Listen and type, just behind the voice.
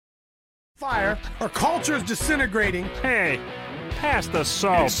Fire, our culture is disintegrating. Hey, pass the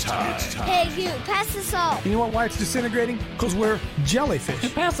salt. It's time. Hey, you, pass the salt. You know why it's disintegrating? Because we're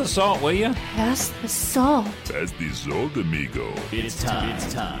jellyfish. Pass the salt, will you? Pass the salt. Pass the salt, amigo. It's time.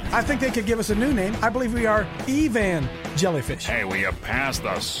 I think they could give us a new name. I believe we are Evan jellyfish. Hey, will you pass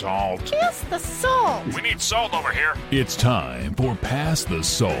the salt? Pass the salt. We need salt over here. It's time for Pass the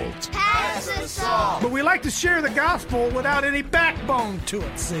Salt. Pass the salt. But we like to share the gospel without any backbone to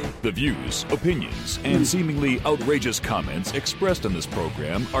it, see? The views, opinions, and seemingly outrageous comments expressed in this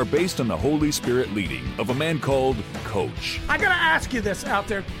program are based on the Holy Spirit leading of a man called Coach. I gotta ask you this out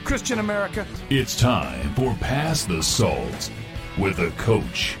there, Christian America. It's time for Pass the Salt with a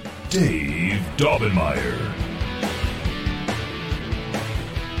Coach, Dave Daubenmire.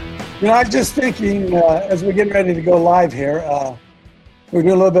 You know, I was just thinking as we're getting ready to go live here, we're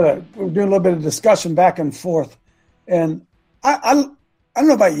doing a little bit of discussion back and forth, and I don't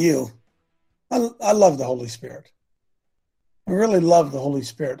know about you, I love the Holy Spirit. I really love the Holy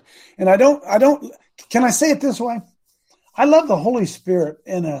Spirit, and I don't. Can I say it this way? I love the Holy Spirit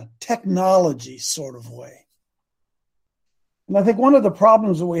in a technology sort of way, and I think one of the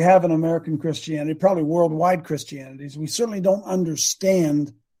problems that we have in American Christianity, probably worldwide Christianity, is we certainly don't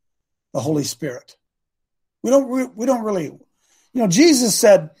understand the Holy Spirit. We don't really, you know, Jesus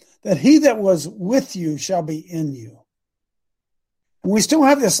said that he that was with you shall be in you. And we still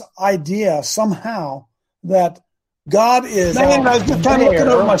have this idea somehow that God is. Man, I was just kind of looking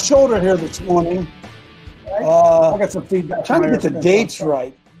over my shoulder here this morning. I got some feedback. Trying to get the dates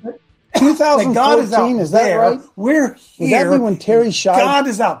right. 2014, God is out is that there. Right? We're here. Is that when Terry shot? God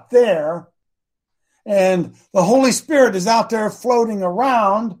is out there. And the Holy Spirit is out there floating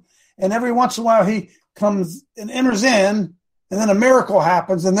around. And every once in a while he comes and enters in, and then a miracle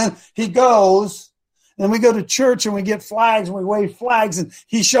happens, and then he goes, and we go to church and we get flags, and we wave flags, and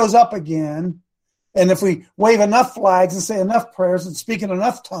he shows up again. And if we wave enough flags and say enough prayers and speak in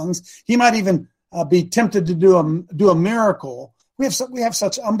enough tongues, he might even be tempted to do a miracle. We have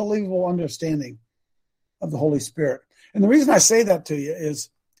such unbelievable understanding of the Holy Spirit. And the reason I say that to you is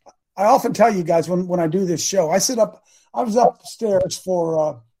I often tell you guys when I do this show, I was upstairs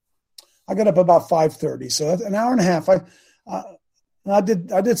for I got up about 5:30, so an hour and a half. I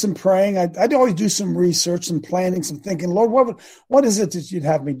did some praying. I'd always do some research, some planning, some thinking. Lord, what is it that you'd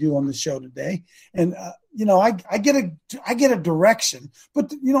have me do on the show today? And you know, I get a direction.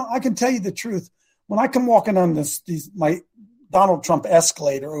 But you know, I can tell you the truth. When I come walking on my Donald Trump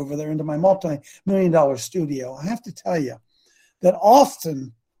escalator over there into my multi-million-dollar studio, I have to tell you that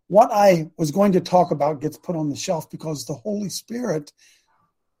often what I was going to talk about gets put on the shelf because the Holy Spirit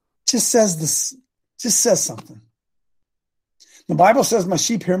just says something. The Bible says, my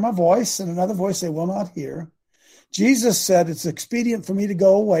sheep hear my voice, and another voice they will not hear. Jesus said it's expedient for me to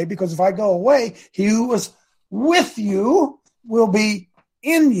go away, because if I go away, he who was with you will be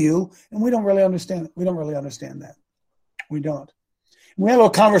in you. And we don't really understand it. We don't really understand that. We don't. And we had a little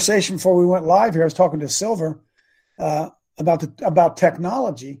conversation before we went live here. I was talking to Silver about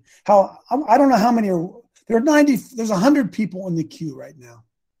technology. How I don't know how many there's 100 people in the queue right now.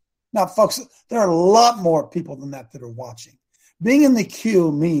 Now, folks, there are a lot more people than that are watching. Being in the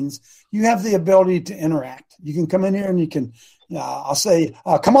queue means you have the ability to interact. You can come in here and you can, I'll say,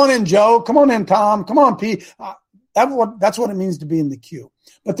 come on in, Joe. Come on in, Tom. Come on, Pete. That's what it means to be in the queue.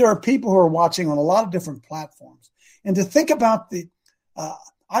 But there are people who are watching on a lot of different platforms. And to think about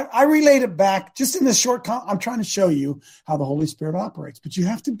I relate it back just in this short. I'm trying to show you how the Holy Spirit operates. But you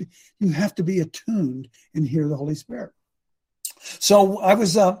have to be attuned and hear the Holy Spirit. So I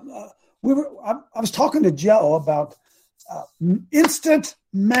was talking to Joe about instant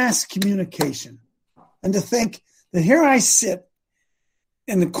mass communication, and to think that here I sit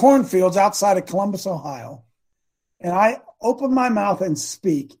in the cornfields outside of Columbus, Ohio, and I open my mouth and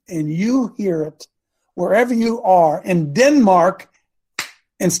speak, and you hear it wherever you are in Denmark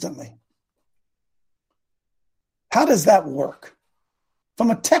instantly. How does that work? From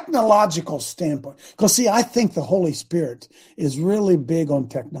a technological standpoint, because see, I think the Holy Spirit is really big on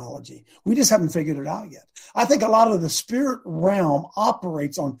technology. We just haven't figured it out yet. I think a lot of the spirit realm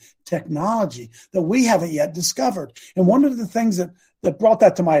operates on technology that we haven't yet discovered. And one of the things that brought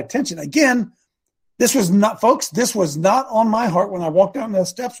that to my attention, again, this was not on my heart when I walked down the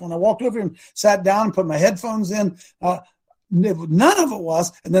steps, when I walked over and sat down and put my headphones in. None of it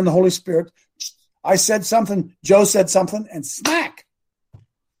was. And then the Holy Spirit, I said something, Joe said something, and smack.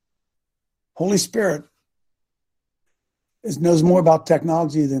 Holy Spirit knows more about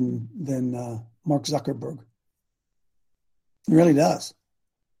technology than Mark Zuckerberg. He really does.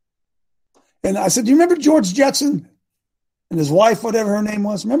 And I said, do you remember George Jetson? and his wife, whatever her name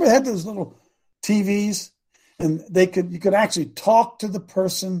was. Remember they had those little TVs, and you could actually talk to the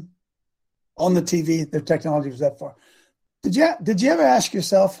person on the TV. Their technology was that far. Did you ever ask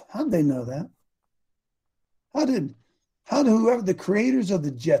yourself, how did they know that? How did whoever the creators of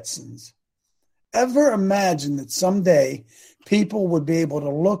the Jetsons ever imagine that someday people would be able to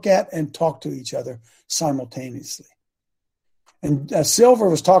look at and talk to each other simultaneously? And Silver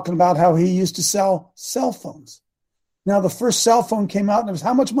was talking about how he used to sell cell phones. Now, the first cell phone came out, and it was,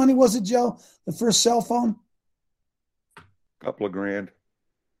 how much money was it, Joe? The first cell phone? Couple of grand.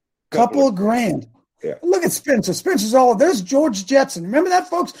 Couple of grand. Yeah. Look at Spencer. Spencer's there's George Jetson. Remember that,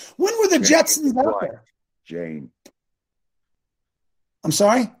 folks? When were the Jetsons out there? Jane. I'm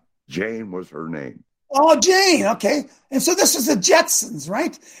sorry? Jane was her name. Oh, Jane. Okay. And so this was the Jetsons,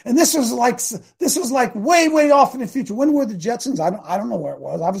 right? And this was like way, way off in the future. When were the Jetsons? I don't know where it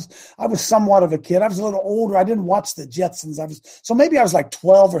was. I was somewhat of a kid. I was a little older. I didn't watch the Jetsons. So maybe I was like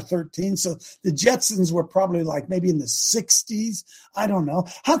 12 or 13. So the Jetsons were probably like maybe in the 60s. I don't know.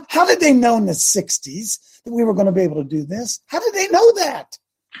 How did they know in the 60s that we were going to be able to do this? How did they know that?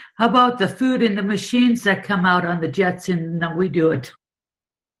 How about the food and the machines that come out on the Jetson and we do it?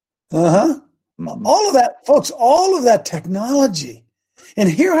 Uh-huh. All of that, folks, all of that technology. And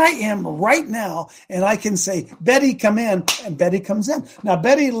here I am right now, and I can say, Betty, come in, and Betty comes in. Now,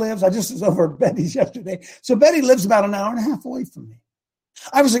 Betty lives, I just was over at Betty's yesterday, so Betty lives about an hour and a half away from me.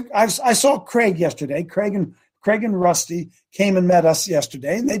 I saw Craig yesterday. Craig and Rusty came and met us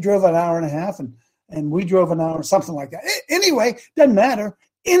yesterday, and they drove an hour and a half, and we drove an hour, something like that. Anyway, doesn't matter.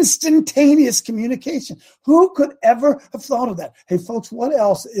 Instantaneous communication. Who could ever have thought of that? Hey, folks, what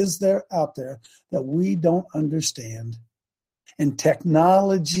else is there out there that we don't understand? And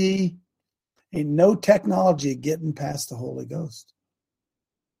technology, ain't no technology getting past the Holy Ghost.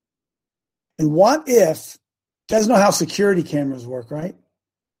 And what if, you guys know how security cameras work, right?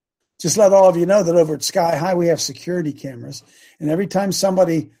 Just let all of you know that over at Sky High, we have security cameras. And every time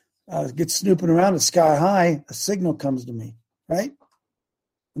somebody gets snooping around at Sky High, a signal comes to me, right?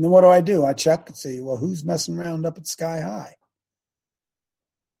 And then what do? I check and see, well, who's messing around up at Sky High?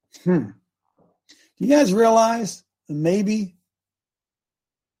 Do you guys realize that maybe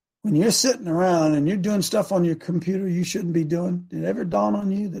when you're sitting around and you're doing stuff on your computer you shouldn't be doing, did it ever dawn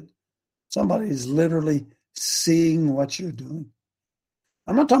on you that somebody is literally seeing what you're doing?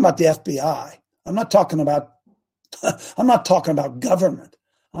 I'm not talking about the FBI. I'm not talking about government.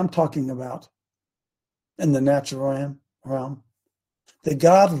 I'm talking about in the natural realm. That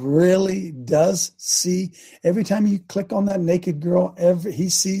God really does see. Every time you click on that naked girl, he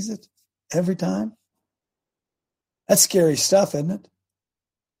sees it every time. That's scary stuff, isn't it?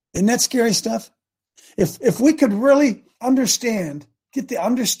 Isn't that scary stuff? If we could really get the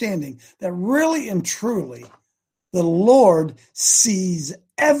understanding that really and truly the Lord sees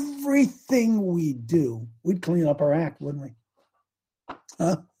everything we do, we'd clean up our act, wouldn't we?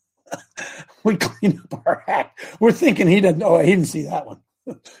 Huh? We clean up our act. We're thinking he didn't see that one.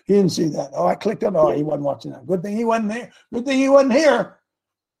 He didn't see that. Oh, I clicked on. Oh, he wasn't watching that. Good thing he wasn't there. Good thing he wasn't here.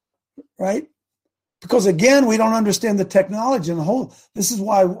 Right? Because again, we don't understand the technology and the whole. This is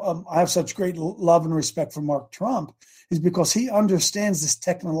why I have such great love and respect for Mark Trump, is because he understands this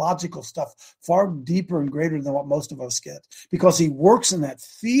technological stuff far deeper and greater than what most of us get. Because he works in that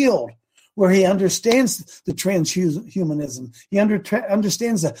field where he understands the transhumanism. He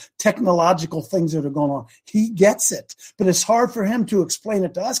understands the technological things that are going on. He gets it. But it's hard for him to explain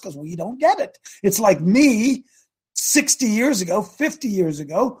it to us because we don't get it. It's like me 60 years ago, 50 years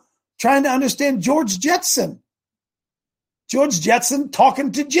ago, trying to understand George Jetson. George Jetson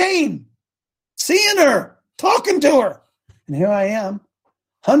talking to Jane, seeing her, talking to her. And here I am.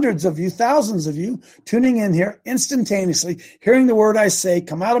 Hundreds of you, thousands of you tuning in here instantaneously, hearing the word I say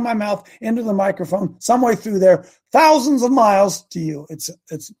come out of my mouth into the microphone, some way through there, thousands of miles to you. It's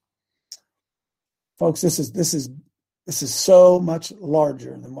folks, this is so much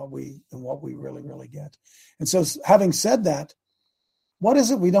larger than what we really, really get. And so having said that, what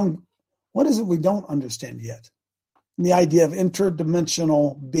is it we don't understand yet? And the idea of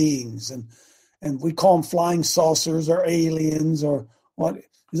interdimensional beings, and we call them flying saucers or aliens or what?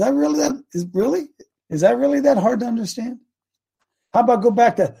 Is that really that hard to understand? How about go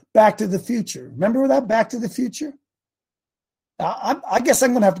back to the Future? Remember that Back to the Future? I guess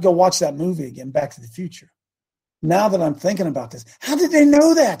I'm going to have to go watch that movie again, Back to the Future. Now that I'm thinking about this, how did they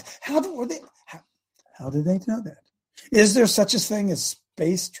know that? How did they know that? Is there such a thing as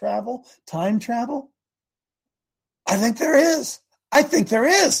space travel, time travel? I think there is. I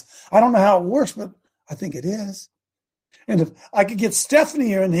don't know how it works, but I think it is. And if I could get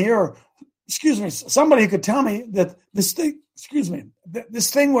Stephanie in here or excuse me, somebody could tell me that this thing,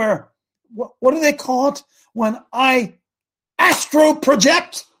 this thing where, what do they call it? When I astro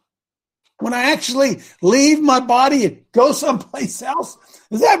project, when I actually leave my body and go someplace else,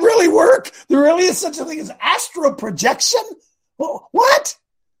 does that really work? There really is such a thing as astro projection? Well, what?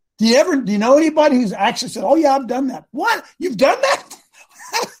 Do you know anybody who's actually said, oh yeah, I've done that? What? You've done that?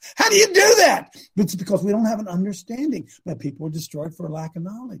 How do you do that? It's because we don't have an understanding that people are destroyed for a lack of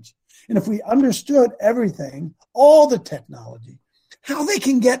knowledge. And if we understood everything, all the technology, how they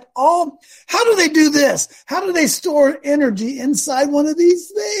can how do they do this? How do they store energy inside one of these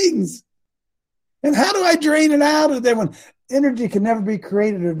things? And how do I drain it out of there when energy can never be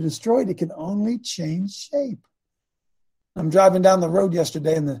created or destroyed? It can only change shape. I'm driving down the road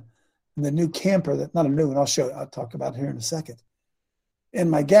yesterday in the new camper, not a new one, I'll talk about it here in a second. And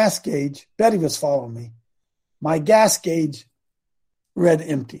my gas gauge, Betty was following me. My gas gauge read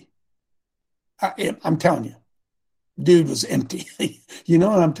empty. I'm telling you, dude was empty. You know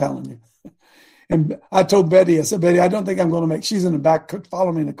what I'm telling you? And I told Betty, I said, Betty, I don't think I'm going to make, she's in the back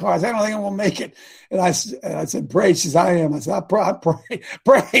following me in the car. I said, I don't think I'm going to make it. And I said, pray. She said, I am. I said, I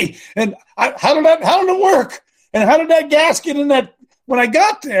pray. And how did it work? And how did that gas get in that? When I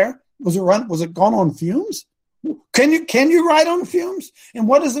got there, was it gone on fumes? Can you ride on fumes? And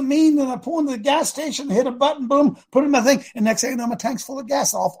what does it mean when I pull into the gas station, hit a button, boom, put in my thing, and next thing you know, my tank's full of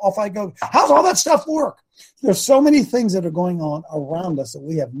gas, off I go. How's all that stuff work? There's so many things that are going on around us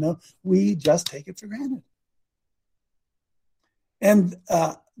that we just take it for granted. And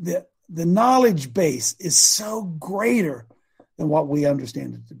the knowledge base is so greater than what we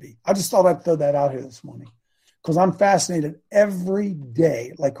understand it to be. I just thought I'd throw that out here this morning, because I'm fascinated every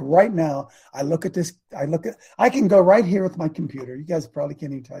day. Like right now, I look at this. I can go right here with my computer. You guys probably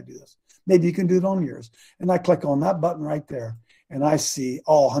can't even try to do this. Maybe you can do it on yours. And I click on that button right there, and I see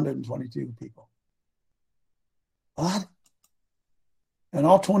all 122 people. What? And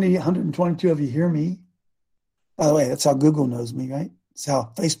all 122 of you hear me? By the way, that's how Google knows me, right? That's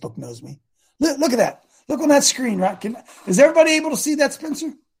how Facebook knows me. Look at that. Look on that screen, right? Is everybody able to see that,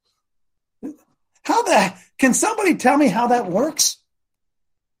 Spencer? Can somebody tell me how that works?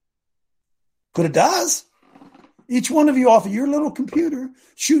 But it does. Each one of you off of your little computer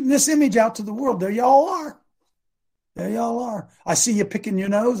shooting this image out to the world. There y'all are. There y'all are. I see you picking your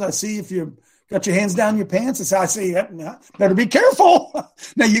nose. I see if you got your hands down your pants. I see better be careful.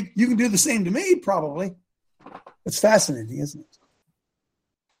 Now you can do the same to me, probably. It's fascinating, isn't it?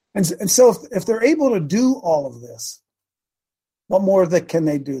 And so if they're able to do all of this, what more can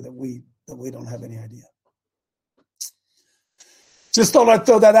they do that we don't have any idea? Just thought I'd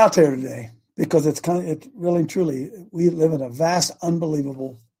throw that out there today, because it really and truly, we live in a vast,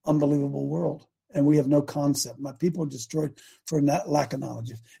 unbelievable world, and we have no concept. My people are destroyed for lack of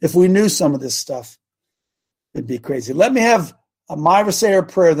knowledge. If we knew some of this stuff, it'd be crazy. Let me have a Myra Sayer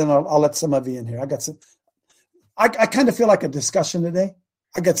prayer, then I'll let some of you in here. I kind of feel like a discussion today.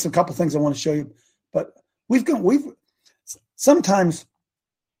 I got a couple things I want to show you, but sometimes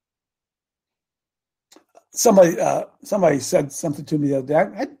somebody said something to me the other day.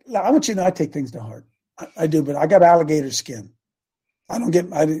 I want you to know I take things to heart. I do, but I got alligator skin.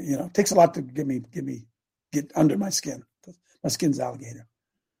 It takes a lot to get under my skin. My skin's alligator.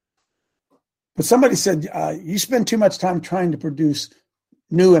 But somebody said, you spend too much time trying to produce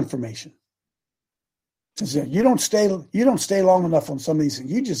new information. So you don't stay long enough on some of these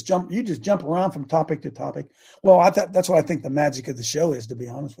things. You just jump around from topic to topic. Well, that's what I think the magic of the show is, to be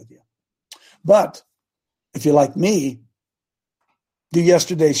honest with you. But if you're like me, do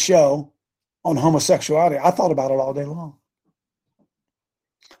yesterday's show on homosexuality. I thought about it all day long.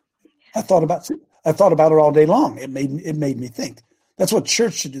 I thought about it all day long. It made me think. That's what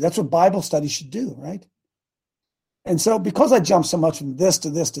church should do. That's what Bible study should do, right? And so because I jumped so much from this to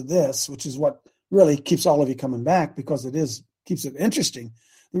this to this, which is what really keeps all of you coming back, because keeps it interesting.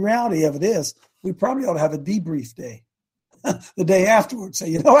 The reality of it is we probably ought to have a debrief day. The day afterwards, say,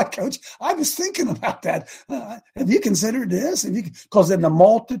 you know what, Coach, I was thinking about that. Have you considered this? Because in the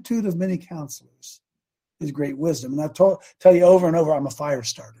multitude of many counselors is great wisdom. And I tell you over and over, I'm a fire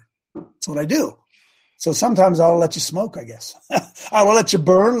starter. That's what I do. So sometimes I'll let you smoke, I guess. I will let you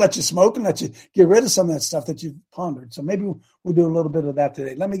burn, let you smoke, and let you get rid of some of that stuff that you've pondered. So maybe we'll do a little bit of that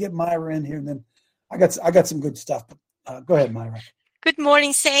today. Let me get Myra in here, and then I got some good stuff. Go ahead, Myra. Good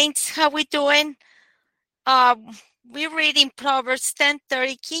morning, saints. How we doing? We're reading Proverbs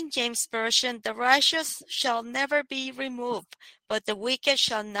 10:30, King James Version. The righteous shall never be removed, but the wicked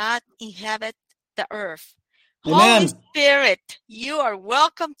shall not inhabit the earth. Amen. Holy Spirit, you are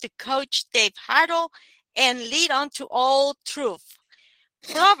welcome to Coach Dave Hartle and lead on to all truth.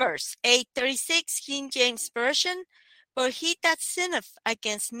 Proverbs 8:36, King James Version. But he that sinneth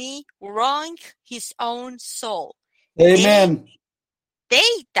against me wrongeth his own soul. Amen.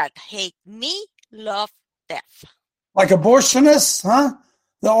 They that hate me love death. Like abortionists, huh?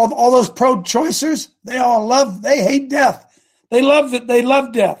 All those pro-choicers, they hate death. They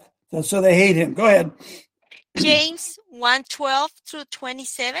love death. So they hate him. Go ahead. James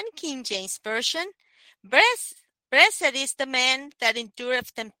 1:12-27, King James Version. Blessed is the man that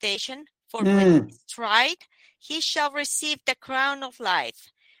endureth temptation, for when he is tried, he shall receive the crown of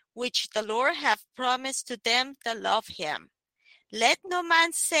life, which the Lord hath promised to them that love him. Let no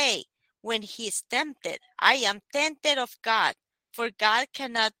man say, when he is tempted, I am tempted of God, for God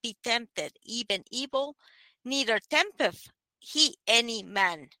cannot be tempted, even evil, neither tempteth he any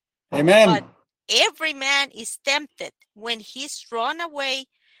man. Amen. But every man is tempted when he is drawn away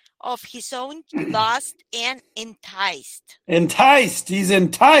of his own lust and enticed. Enticed. He's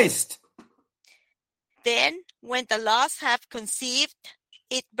enticed. Then, when the lust hath conceived,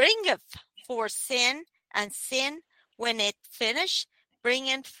 it bringeth forth sin, and sin, when it finished,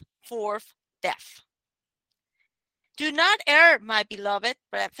 bringeth forth death. Do not err, my beloved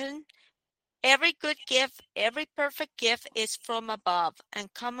brethren. Every good gift, every perfect gift is from above,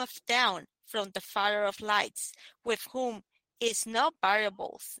 and cometh down from the Father of lights, with whom is no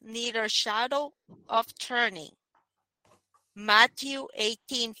variables, neither shadow of turning. Matthew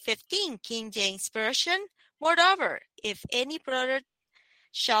 18:15, King James Version. Moreover, if any brother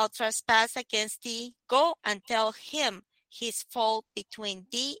shall trespass against thee, go and tell him his fault between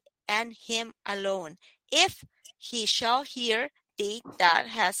thee and him alone. If he shall hear thee, that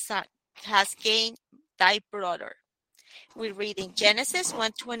has gained thy brother. We read in Genesis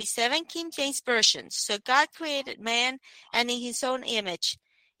 1:27, King James Version. So God created man, and in his own image.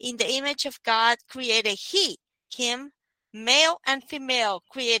 In the image of God created he him, male and female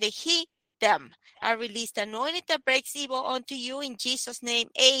created he them. I release the anointing that breaks evil unto you in Jesus' name.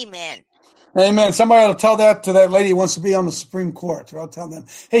 Amen. Amen. Somebody will tell that to that lady who wants to be on the Supreme Court. I'll tell them.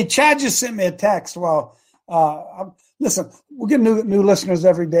 Hey, Chad just sent me a text. Well, listen, we're getting new listeners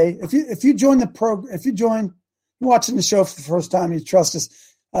every day. If you join the program, you're watching the show for the first time, you trust us,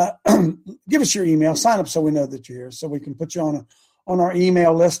 give us your email, sign up so we know that you're here, so we can put you on our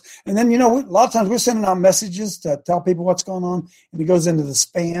email list. And then, a lot of times we're sending out messages to tell people what's going on, and it goes into the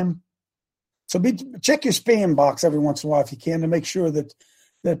spam. So check your spam box every once in a while if you can, to make sure that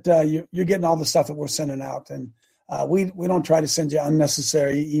you're getting all the stuff that we're sending out. And we don't try to send you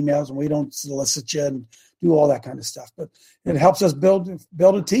unnecessary emails, and we don't solicit you and do all that kind of stuff. But it helps us build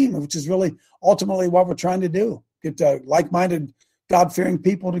a team, which is really ultimately what we're trying to do. Get like-minded, God-fearing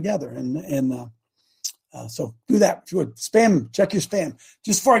people together. And so do that. If you would, check your spam.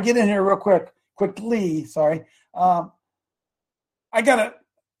 Just before I get in here real quickly, sorry. I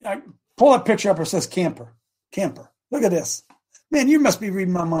pull that picture up where it says camper. Look at this. Man, you must be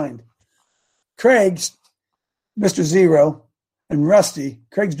reading my mind. Craig's, Mr. Zero, and Rusty.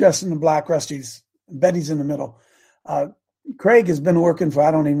 Craig's dressed in the black, Rusty's, Betty's in the middle. Craig has been working for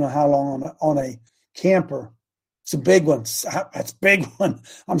I don't even know how long on a camper. It's a big one. That's a big one.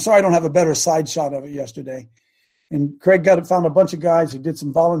 I'm sorry I don't have a better side shot of it yesterday. And Craig found a bunch of guys who did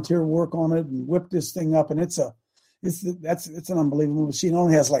some volunteer work on it and whipped this thing up. And it's an unbelievable machine. It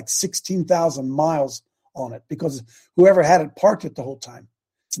only has like 16,000 miles on it because whoever had it parked it the whole time.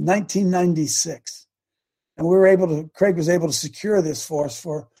 It's 1996. And Craig was able to secure this for us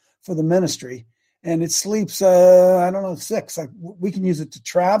for the ministry. And it sleeps, 6. We can use it to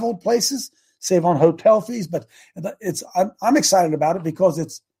travel places, save on hotel fees. But I'm excited about it because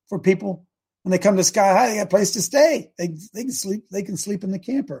it's for people when they come to Sky High, they got a place to stay. They can sleep. They can sleep in the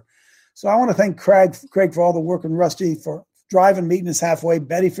camper. So I want to thank Craig for all the work, and Rusty for driving, meeting us halfway.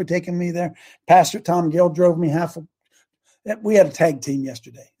 Betty for taking me there. Pastor Tom Gill drove me halfway. We had a tag team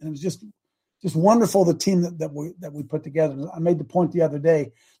yesterday, and it was just wonderful, the team that we put together. I made the point the other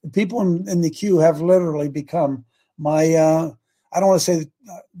day. The people in the queue have literally become my, I don't want to say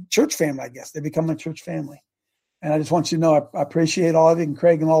church family, I guess. They become my church family. And I just want you to know I appreciate all of you, and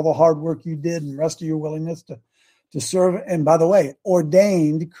Craig, and all the hard work you did, and Rusty, your willingness to serve. And by the way,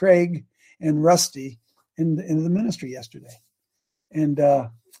 ordained Craig and Rusty into the ministry yesterday. And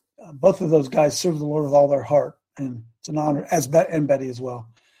both of those guys serve the Lord with all their heart. And it's an honor, and Betty as well.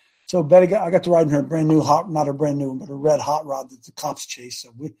 So Betty, I got to ride in her brand new not a brand new one, but a red hot rod that the cops chase.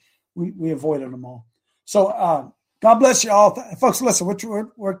 So we avoided them all. So God bless you all, folks. Listen,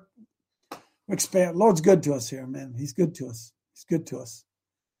 we're expand. Lord's good to us here, man. He's good to us. He's good to us,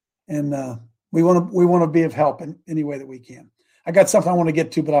 and we want to be of help in any way that we can. I got something I want to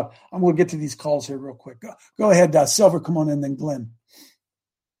get to, but I'm going to get to these calls here real quick. Go ahead, Silver. Come on in, then Glenn.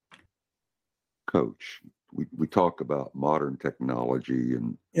 Coach, we talk about modern technology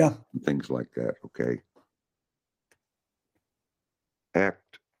and things like that, okay?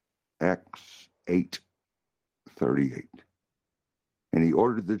 Acts 8:38. And he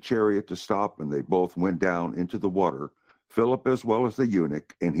ordered the chariot to stop, and they both went down into the water, Philip as well as the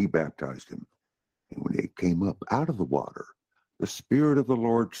eunuch, and he baptized him. And when they came up out of the water, the Spirit of the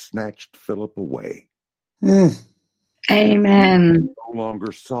Lord snatched Philip away. Amen. He no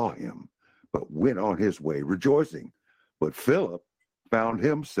longer saw him, but went on his way rejoicing. But Philip found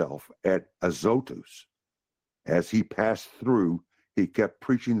himself at Azotus. As he passed through, he kept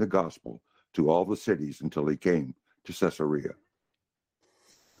preaching the gospel to all the cities until he came to Caesarea.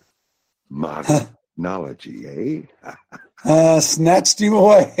 Modern technology, eh? Snatched him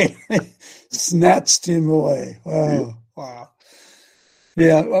away. Snatched him away. Wow.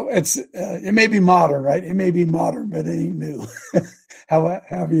 Yeah, well, it may be modern, right? It may be modern, but it ain't new.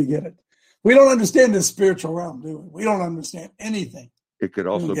 However you get it. We don't understand the spiritual realm, do we? We don't understand anything. It could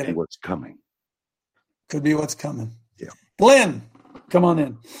also be what's coming. Could be what's coming. Yeah. Glenn, come on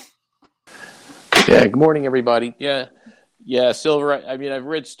in. Yeah, good morning, everybody. Yeah, Silver, I mean, I've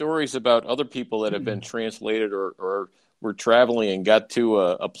read stories about other people that have been translated or were traveling and got to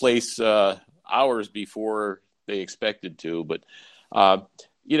a place hours before they expected to. But,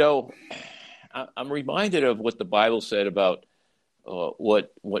 you know, I'm reminded of what the Bible said about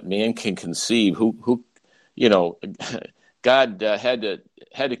what man can conceive. Who you know, God had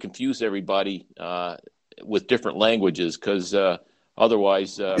to confuse everybody with different languages because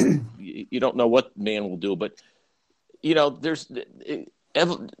otherwise you don't know what man will do. But you know,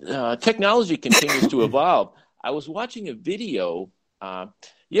 technology continues to evolve. I was watching a video.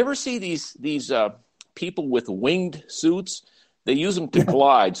 You ever see these people with winged suits? They use them to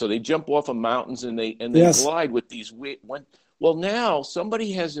glide, so they jump off of mountains and they glide with these. Well, now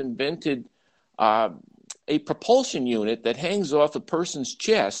somebody has invented a propulsion unit that hangs off a person's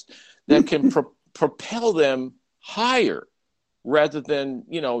chest that can propel them higher, rather than,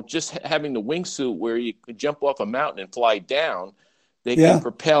 you know, just having the wingsuit where you could jump off a mountain and fly down. They can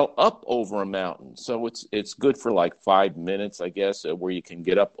propel up over a mountain. So it's good for like 5 minutes, I guess, where you can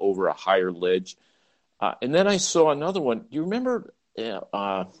get up over a higher ledge. And then I saw another one. Do you remember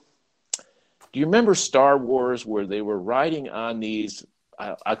Star Wars, where they were riding on these,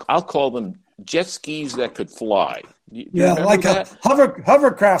 I'll call them jet skis that could fly? Like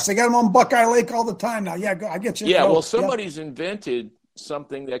hovercrafts. They got them on Buckeye Lake all the time now. Yeah, I get you. Yeah, well, somebody's invented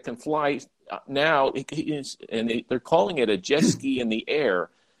something that can fly now, and they're calling it a jet ski in the air.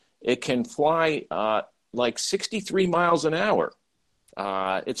 It can fly like 63 miles an hour.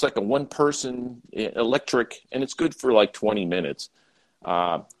 It's like a one-person electric, and it's good for like 20 minutes.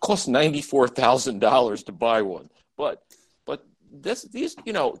 Costs $94,000 to buy one, but these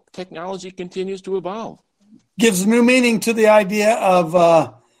you know, technology continues to evolve. Gives new meaning to the idea of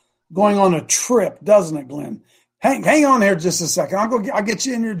going on a trip, doesn't it, Glenn? Hang on here just a second. I'll get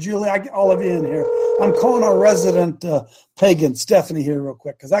you in here, Julie. I get all of you in here. I'm calling our resident pagan, Stephanie, here real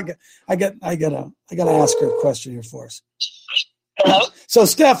quick because I gotta ask her a question here for us. Hello? So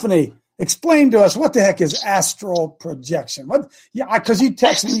Stephanie, explain to us what the heck is astral projection? What? Yeah, because you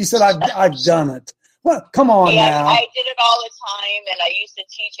texted me, you said I've done it. What? Come on now. I did it all the time, and I used to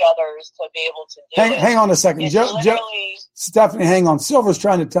teach others to be able to do it. Hang on a second. Stephanie, hang on. Silver's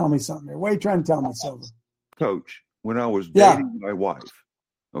trying to tell me something here. What are you trying to tell me, Silver? Coach, when I was dating my wife,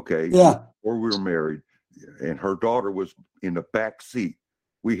 okay, before we were married, and her daughter was in the back seat,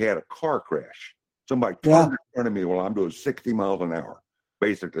 we had a car crash. Somebody turned in front of me while I'm doing 60 miles an hour,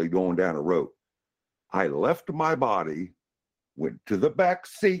 basically going down a road. I left my body, went to the back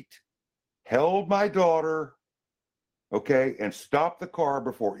seat, held my daughter, okay, and stopped the car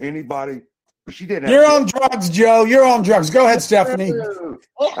before anybody. She didn't. You're on drugs, Joe. You're on drugs. Go ahead, Stephanie. Astral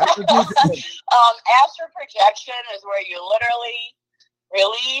projection is where you literally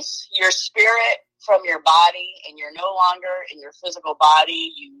release your spirit from your body, and you're no longer in your physical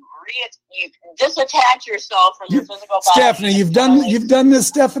body. You disattach yourself from your physical body. Stephanie, you've done this,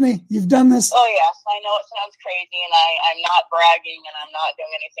 Stephanie? You've done this? Oh, yes. I know it sounds crazy, and I'm not bragging, and I'm not doing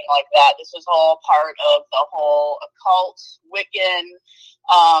anything like that. This is all part of the whole occult, Wiccan,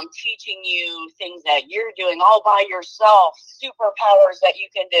 teaching you things that you're doing all by yourself, superpowers that you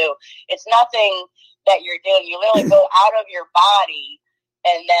can do. It's nothing that you're doing. You literally go out of your body,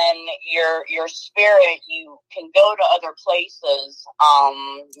 and then your spirit, you can go to other places.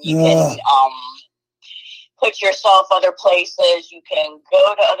 You can put yourself other places. You can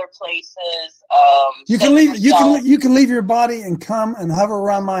go to other places. You can leave. You can leave your body and come and hover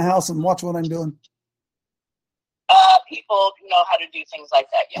around my house and watch what I'm doing. People know how to do things like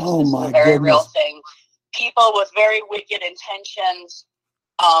that. Yes, oh, this my is a very goodness. real thing. People with very wicked intentions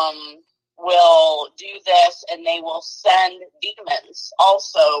will do this, and they will send demons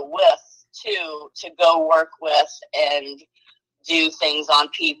also to go work with and do things on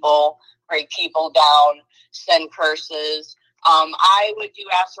people, break people down, send curses. I would do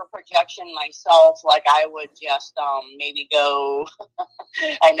astral projection myself. Like I would just maybe go.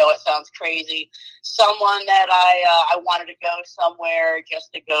 I know it sounds crazy. Someone that I wanted to go somewhere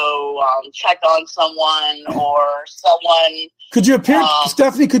just to go check on someone or someone. Could you appear,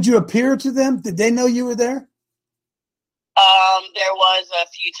 Stephanie? Could you appear to them? Did they know you were there? There was a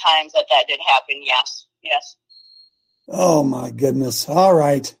few times that did happen. Yes. Yes. Oh my goodness! All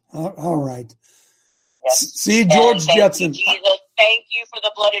right. Yes. See, George Jetson. Jesus, thank you for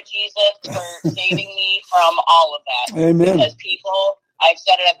the blood of Jesus for saving me from all of that. Amen. Because people, I've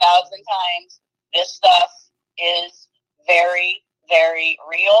said it 1,000 times, this stuff is very, very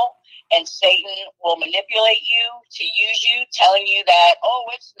real, and Satan will manipulate you to use you, telling you that, oh,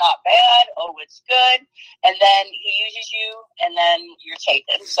 it's not bad, oh, it's good, and then he uses you, and then you're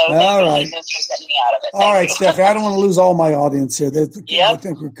taken. So thank you, Jesus, for getting me out of it. All right, Stephanie, I don't want to lose all my audience here. I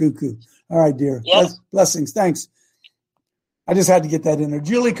think we're cuckoo. All right, dear. Yep. Blessings. Thanks. I just had to get that in there.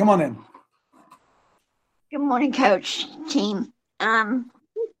 Julie, come on in. Good morning, Coach team.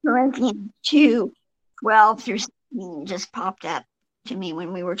 Corinthians 2:12-16 just popped up to me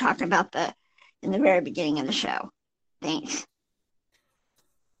when we were talking about in the very beginning of the show. Thanks.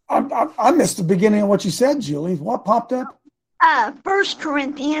 I missed the beginning of what you said, Julie. What popped up? 1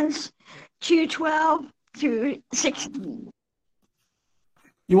 Corinthians 2:12-16.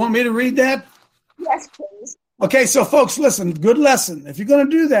 You want me to read that? Yes, please. Okay, so folks, listen, good lesson. If you're going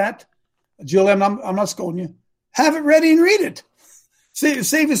to do that, Julie, I'm not scolding you. Have it ready and read it.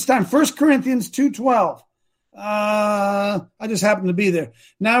 Save this time. 1 Corinthians 2:12. I just happened to be there.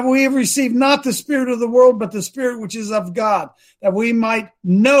 Now we have received not the spirit of the world, but the spirit which is of God, that we might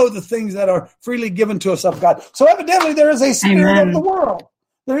know the things that are freely given to us of God. So evidently there is a spirit of the world.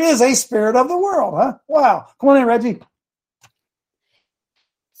 There is a spirit of the world, huh? Wow. Come on in, Reggie.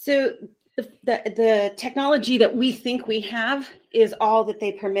 So the technology that we think we have is all that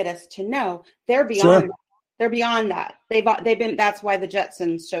they permit us to know. They're beyond. Sure. They're beyond that. They've been. That's why the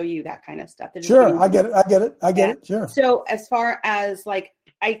Jetsons show you that kind of stuff. Sure, I get it. Sure. So as far as I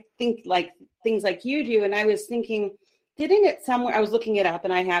think things like you do, and I was thinking, didn't it somewhere? I was looking it up,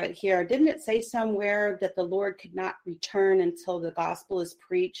 and I have it here. Didn't it say somewhere that the Lord could not return until the gospel is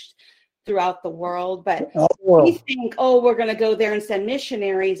preached throughout the world? But we think, we're going to go there and send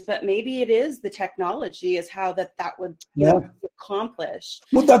missionaries, but maybe it is the technology is how that would be accomplished.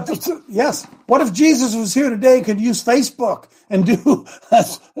 Well, yes. What if Jesus was here today and could use Facebook and do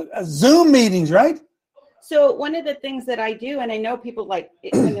Zoom meetings, right? So one of the things that I do, and I know people when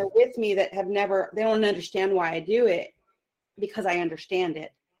they're with me that they don't understand why I do it, because I understand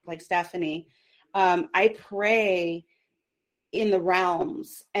it, like Stephanie. I pray in the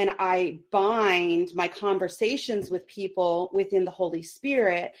realms, and I bind my conversations with people within the Holy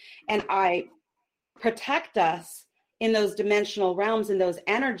Spirit, and I protect us in those dimensional realms and those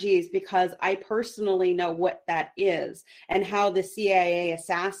energies, because I personally know what that is and how the CIA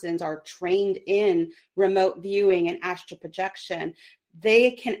assassins are trained in remote viewing and astral projection.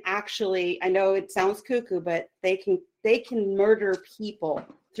 They can actually, I know it sounds cuckoo, but they can murder people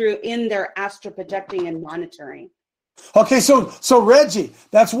in their astral projecting and monitoring. Okay, so Reggie,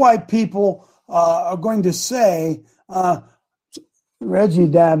 that's why people are going to say Reggie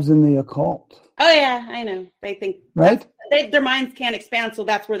dabs in the occult. Oh yeah, I know. They think right. Their minds can't expand, so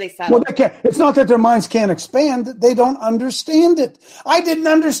that's where they settle. Well, they can't. It's not that their minds can't expand; they don't understand it. I didn't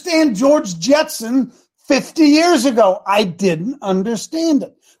understand George Jetson 50 years ago. I didn't understand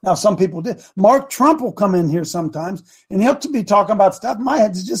it. Now some people did. Mark Trump will come in here sometimes, and he'll be talking about stuff. My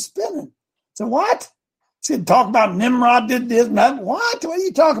head's just spinning. So what? Said talk about Nimrod did this. What? What are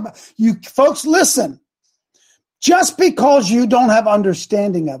you talking about? You folks, listen. Just because you don't have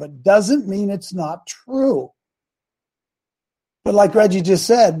understanding of it doesn't mean it's not true. But like Reggie just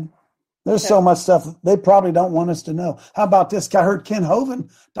said, there's so much stuff they probably don't want us to know. How about this? I heard Ken Hovind,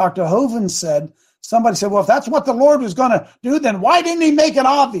 Dr. Hovind somebody said, well, if that's what the Lord was going to do, then why didn't he make it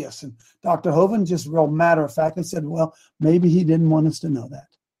obvious? And Dr. Hovind just real matter of fact and said, well, maybe he didn't want us to know that.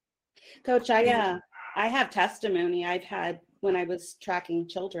 Coach, I have testimony I've had when I was tracking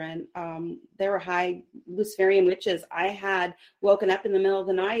children. There were high Luciferian witches. I had woken up in the middle of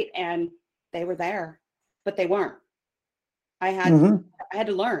the night and they were there, but they weren't. I had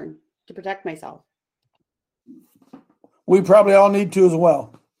to learn to protect myself. We probably all need to as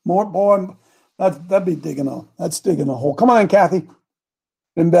well. That'd be digging a hole. Come on, Kathy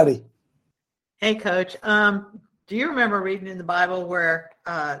and Betty. Hey, Coach. Do you remember reading in the Bible where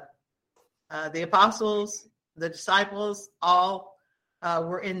the apostles, the disciples, all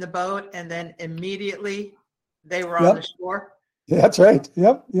were in the boat, and then immediately they were on the shore? Yeah, that's right.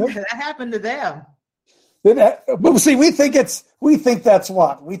 Yep. That happened to them. But see, we think that's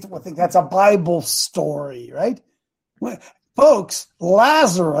what? We think that's a Bible story, right? Folks,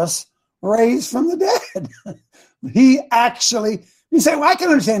 Lazarus raised from the dead. You say, well, I can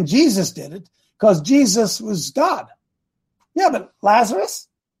understand Jesus did it because Jesus was God. Yeah, but Lazarus,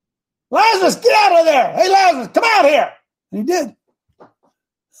 get out of there. Hey, Lazarus, come out here. And he did.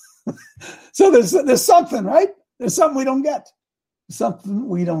 So there's something, right? There's something we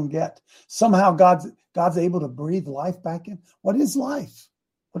don't get. Somehow God's able to breathe life back in. What is life?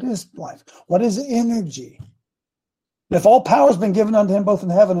 What is life? What is energy? If all power has been given unto him both in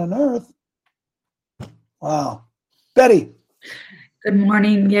heaven and earth. Wow. Betty. Good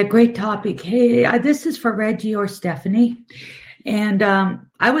morning. Yeah, great topic. Hey, this is for Reggie or Stephanie. And I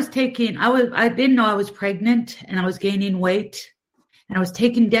didn't know I was pregnant and I was gaining weight. And I was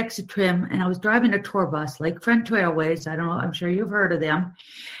taking Dexatrim and I was driving a tour bus, Lakefront Trailways. I'm sure you've heard of them.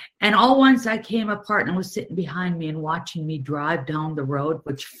 And all once I came a partner was sitting behind me and watching me drive down the road,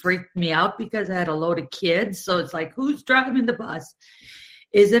 which freaked me out because I had a load of kids. So it's like, who's driving the bus?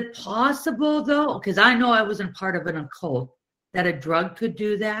 Is it possible, though? Because I know I wasn't part of an occult, that a drug could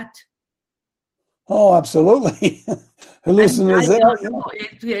do that. Oh, absolutely. And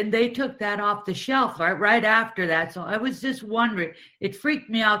they took that off the shelf right after that. So I was just wondering. It freaked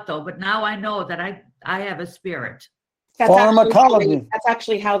me out, though. But now I know that I have a spirit. Pharmacology. That's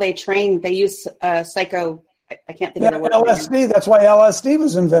actually how they train. They use psycho. I can't think of the word. LSD. That's why LSD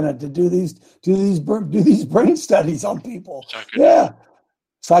was invented, to do these brain studies on people. Yeah,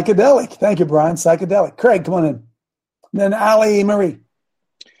 psychedelic. Thank you, Brian. Psychedelic. Craig, come on in. And then Allie Marie.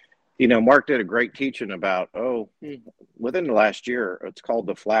 Mark did a great teaching about within the last year. It's called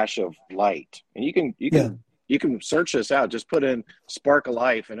the flash of light, and you can search this out. Just put in spark of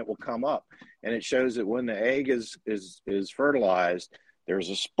life, and it will come up. And it shows that when the egg is fertilized, there's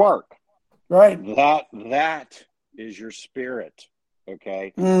a spark. Right. That is your spirit.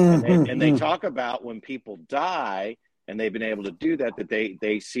 Okay. Mm-hmm. And they talk about when people die and they've been able to do that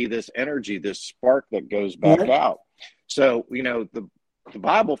they see this energy, this spark that goes back out. So, the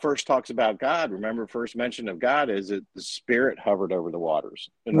Bible first talks about God. Remember, first mention of God is that the Spirit hovered over the waters,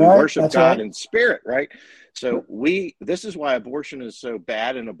 and we worship God in spirit, right? So this is why abortion is so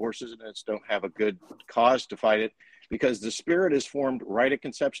bad, and abortionists don't have a good cause to fight it, because the Spirit is formed right at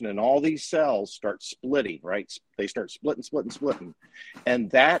conception, and all these cells start splitting, right? They start splitting,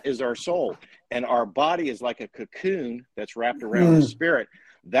 and that is our soul, and our body is like a cocoon that's wrapped around the Spirit.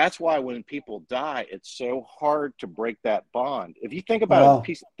 That's why when people die, it's so hard to break that bond. If you think about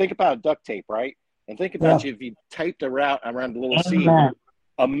think about duct tape, right? And think about if you taped around the little seed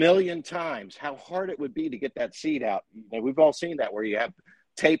 1 million times, how hard it would be to get that seed out. We've all seen that, where you have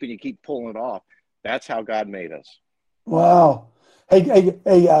tape and you keep pulling it off. That's how God made us. Wow. Hey,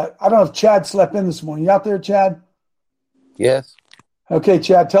 I don't know if Chad slept in this morning. You out there, Chad? Yes. Okay,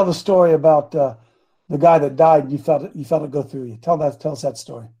 Chad, tell the story about the guy that died. You felt it go through you. Tell us that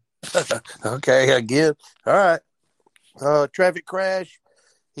story. Okay, again. All right. Traffic crash.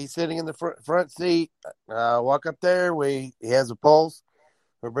 He's sitting in the front seat. Walk up there. He has a pulse.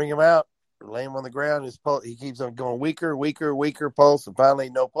 We bring him out. Lay him on the ground. His pulse. He keeps on going weaker pulse, and finally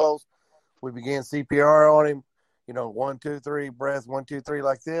no pulse. We began CPR on him. 1, 2, 3 breath, 1, 2, 3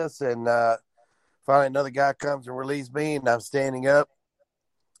 like this, and finally another guy comes and relieves me, and I'm standing up.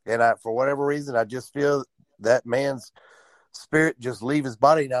 And for whatever reason, I just feel that man's spirit just leave his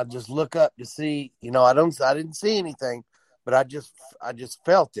body, and I just look up to see. I didn't see anything, but I just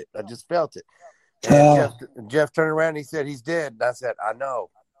felt it. And Jeff turned around and he said, "He's dead." And I said, "I know."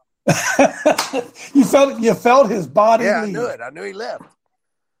 You felt his body. Yeah, leave. I knew it. I knew he left.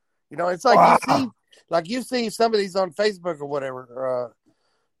 It's like you see some of these on Facebook or whatever,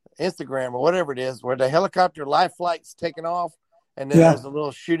 Instagram or whatever it is, where the helicopter life flight's taken off. And then there's a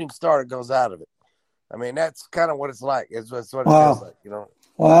little shooting star that goes out of it. I mean, that's kind of what it's like. It's what it feels like,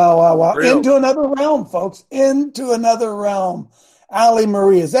 Wow. Real. Into another realm, folks. Into another realm. Allie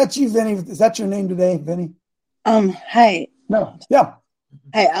Marie, is that you, Vinny? Is that your name today, Vinny? Hi. No. Yeah.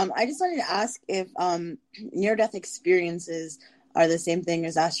 Hi. I just wanted to ask if near-death experiences are the same thing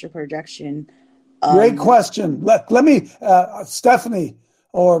as astral projection. Great question. Let me, Stephanie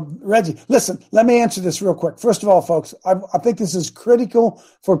or Reggie, listen, let me answer this real quick. First of all, folks, I think this is critical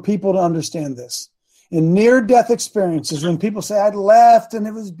for people to understand this. in near-death experiences, when people say, I left and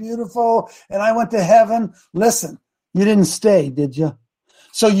it was beautiful and I went to heaven, listen, you didn't stay, did you?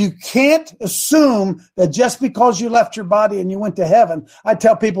 So you can't assume that just because you left your body and you went to heaven. I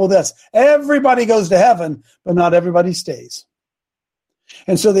tell people this, everybody goes to heaven, but not everybody stays.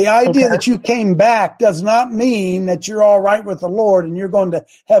 And so the idea that you came back does not mean that you're all right with the Lord and you're going to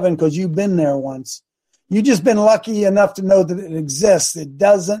heaven because you've been there once. You've just been lucky enough to know that it exists. It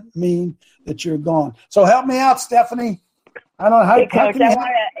doesn't mean that you're gone. So help me out, Stephanie. I don't know how, Coach, I want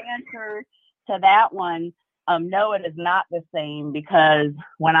to answer to that one. No, it is not the same, because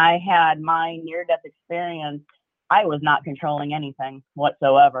when I had my near-death experience, I was not controlling anything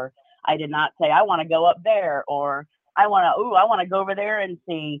whatsoever. I did not say, I want to go up there, or I want to go over there and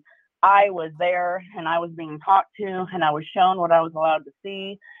see. I was there and I was being talked to and I was shown what I was allowed to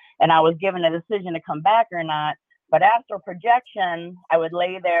see, and I was given a decision to come back or not. But after projection, I would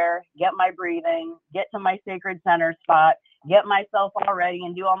lay there, get my breathing, get to my sacred center spot, get myself all ready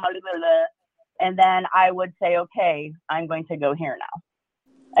and do all my blah, blah, blah. And then I would say, okay, I'm going to go here now.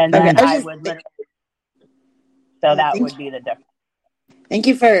 And then I would literally, so that would be the difference. Thank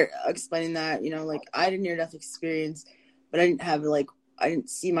you for explaining that. Like, I had a near-death experience, but I didn't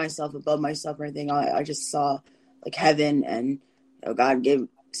see myself above myself or anything. I just saw like heaven, and God gave a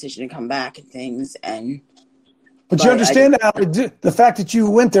decision to come back and things. But you understand how the fact that you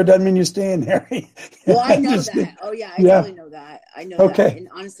went there doesn't mean you're staying there. Well, I know that. Oh, yeah, I totally know that. I know that. And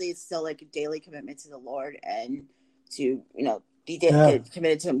honestly, it's still like a daily commitment to the Lord, and to, be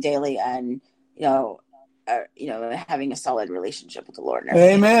committed to Him daily, and, having a solid relationship with the Lord.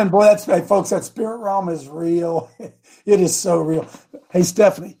 Amen. Boy, folks, that spirit realm is real. It is so real. Hey,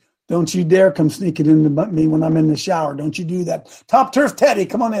 Stephanie, don't you dare come sneaking into me when I'm in the shower. Don't you do that. Top Turf Teddy,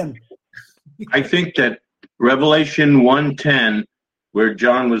 come on in. I think that Revelation 1:10, where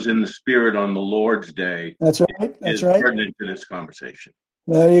John was in the Spirit on the Lord's day. That's right. Is pertinent to this conversation.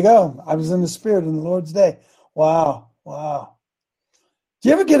 There you go. I was in the Spirit on the Lord's day. Wow. Do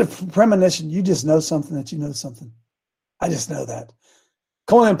you ever get a premonition? You just know something that you know something. I just know that.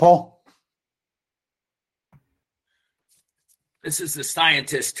 Come on in, Paul. This is the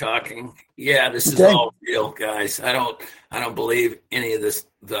scientist talking. Yeah, this is all real, guys. I don't believe any of this,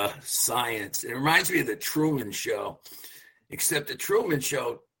 the science. It reminds me of the Truman Show, except the Truman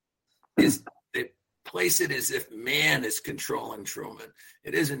Show is, they place it as if man is controlling Truman.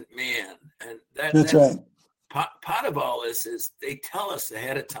 It isn't man. And that's right. Part of all this is they tell us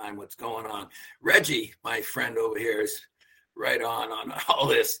ahead of time what's going on. Reggie, my friend over here, is right on all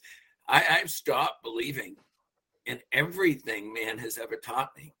this. I've stopped believing in everything man has ever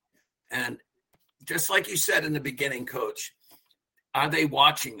taught me. And just like you said in the beginning, Coach, are they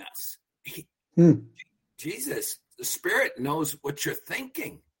watching us? Jesus, the Spirit knows what you're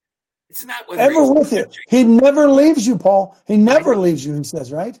thinking. It's not ever with you. He never leaves you, Paul. He never leaves you, he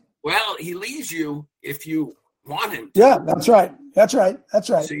says, right? Well, he leaves you if you want him to. Yeah, that's right. That's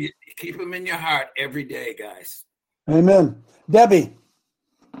right. So you keep him in your heart every day, guys. Amen. Debbie.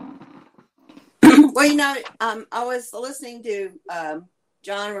 Well, I was listening to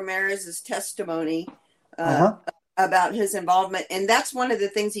John Ramirez's testimony about his involvement, and that's one of the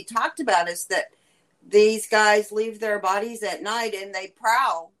things he talked about, is that these guys leave their bodies at night and they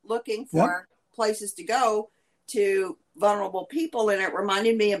prowl looking for places to go to vulnerable people. And it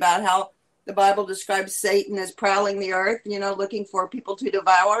reminded me about how the Bible describes Satan as prowling the earth, looking for people to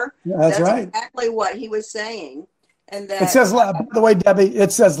devour. That's right. Exactly what he was saying. And that, it says, by the way, Debbie,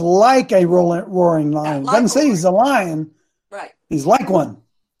 it says like a roaring lion. It doesn't say he's a lion. Right. He's like one.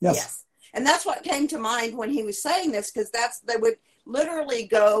 Yes. And that's what came to mind when he was saying this, because they would literally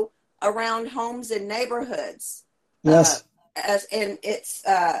go around homes and neighborhoods. Yes. And it's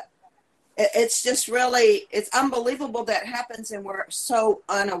just really, it's unbelievable that happens, and we're so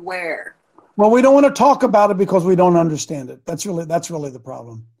unaware. Well, we don't want to talk about it because we don't understand it. That's really the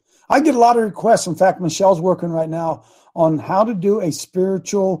problem. I get a lot of requests. In fact, Michelle's working right now on how to do a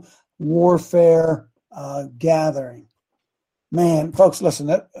spiritual warfare gathering. Man, folks, listen,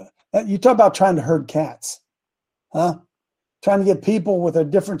 you talk about trying to herd cats, huh? Trying to get people with their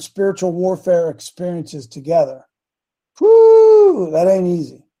different spiritual warfare experiences together. Whoo, that ain't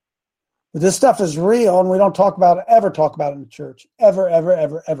easy. But this stuff is real, and we don't ever talk about it in the church.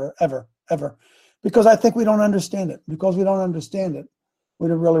 Ever. Because I think we don't understand it. Because we don't understand it, we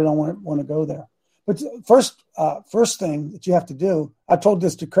really don't want to go there. But first thing that you have to do, I told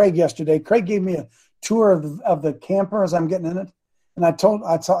this to Craig yesterday. Craig gave me a tour of the camper as I'm getting in it. And I told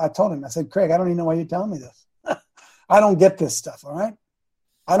him, I said, Craig, I don't even know why you're telling me this. I don't get this stuff, all right?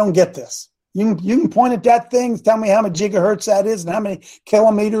 I don't get this. You can point at that thing, tell me how many gigahertz that is and how many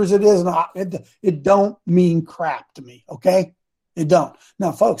kilometers it is, and it don't mean crap to me. Okay, it don't.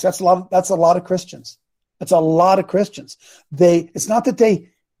 Now, folks, that's a lot of Christians. That's a lot of Christians. It's not that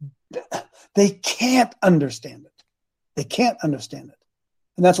they can't understand it. They can't understand it,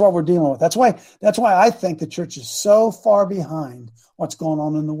 and that's what we're dealing with. That's why I think the church is so far behind what's going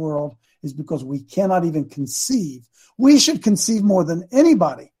on in the world, is because we cannot even conceive. We should conceive more than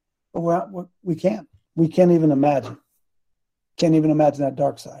anybody. But we can't. We can't even imagine. Can't even imagine that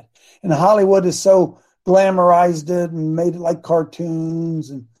dark side. And Hollywood has so glamorized it and made it like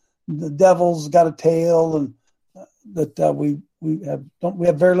cartoons, and the devil's got a tail, and that we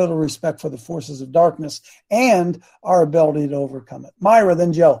have very little respect for the forces of darkness and our ability to overcome it. Myra,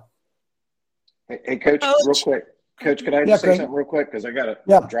 then Joe. Hey, Coach, real quick. Coach, could I just say something real quick? Because I got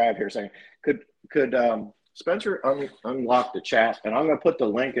to drive here a second. Could Spencer unlock the chat, and I'm going to put the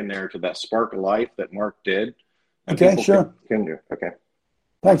link in there to that Spark of Life that Mark did. Okay, sure. Can do. Okay.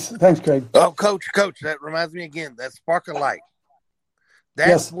 Thanks, Craig. Oh, Coach, that reminds me again. That Spark of Light.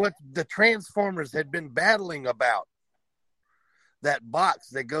 That's what the Transformers had been battling about. That box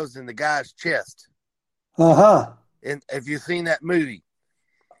that goes in the guy's chest. And if you've seen that movie,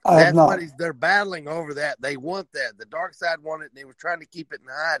 I have not. They're battling over that. They want that. The dark side wanted it, and they were trying to keep it and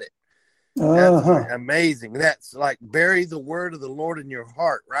hide it. That's amazing. That's like bury the word of the Lord in your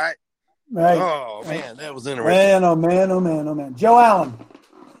heart, right? Right. Oh, man, that was interesting. Man. Joe Allen,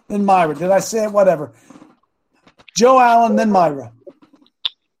 then Myra. Did I say it? Whatever. Joe Allen, then Myra.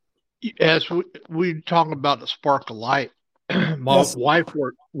 As we talking about the Spark of Light, my wife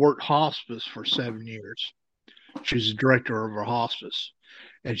worked hospice for 7 years. She's the director of her hospice.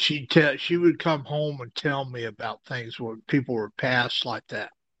 And she would come home and tell me about things where people were passed like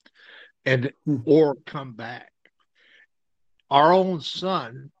that. Or come back. Our own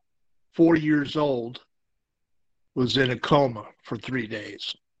son, 4 years old, was in a coma for 3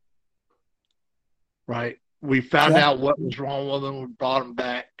 days. Right? We found out what was wrong with him. We brought him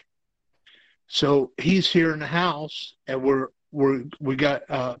back. So he's here in the house, and we got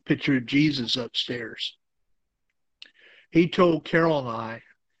a picture of Jesus upstairs. He told Carol and I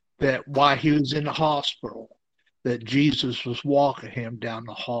that while he was in the hospital, that Jesus was walking him down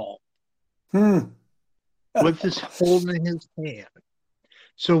the hall. With his holding his hand.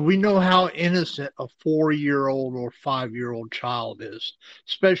 So we know how innocent a 4-year-old or 5-year-old child is,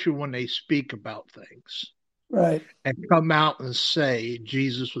 especially when they speak about things. Right. And come out and say,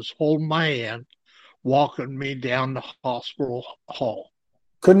 Jesus was holding my hand, walking me down the hospital hall.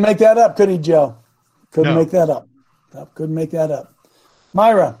 Couldn't make that up, could he, Joe? Couldn't make that up. Couldn't make that up.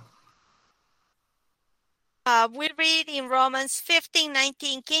 Myra. We read in Romans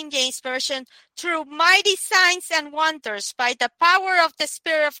 15:19, King James Version, through mighty signs and wonders by the power of the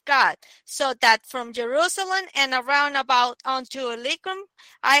Spirit of God, so that from Jerusalem and around about unto Illyricum,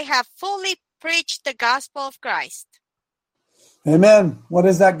 I have fully preached the gospel of Christ. Amen. What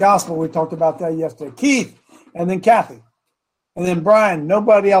is that gospel? We talked about that yesterday. Keith, and then Kathy, and then Brian.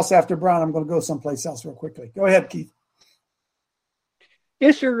 Nobody else after Brian. I'm going to go someplace else real quickly. Go ahead, Keith.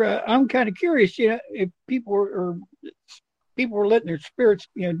 Yes, sir. I'm kind of curious, if people were letting their spirits,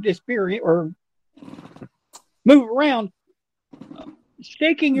 disappear or move around.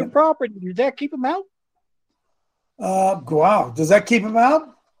 Staking your property, does that keep them out? Wow. Does that keep them out?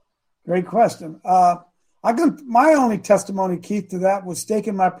 Great question. My only testimony, Keith, to that was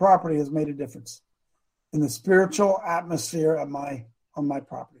staking my property has made a difference in the spiritual atmosphere on my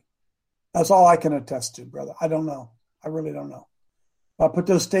property. That's all I can attest to, brother. I don't know. I really don't know. I put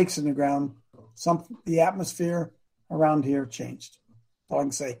those stakes in the ground. The atmosphere around here changed. That's all I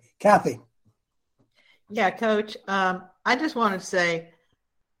can say. Kathy. Yeah, Coach. I just want to say,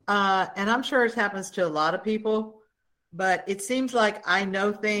 and I'm sure it happens to a lot of people, but it seems like I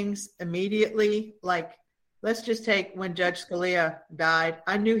know things immediately. Like, let's just take when Judge Scalia died.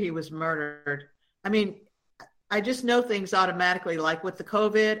 I knew he was murdered. I mean, I just know things automatically. Like with the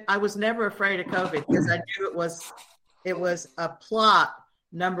COVID, I was never afraid of COVID because I knew it was a plot,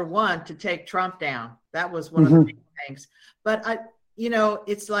 number one, to take Trump down. That was one of the big things. But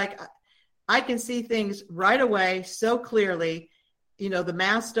it's like I can see things right away so clearly. The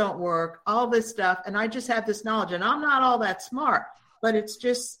masks don't work, all this stuff. And I just have this knowledge. And I'm not all that smart, but it's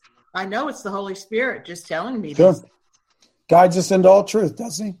just, I know it's the Holy Spirit just telling me this. Guides us into all truth,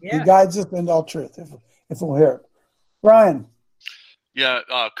 doesn't he? Yeah. He guides us into all truth, if we'll hear it. Brian. Yeah,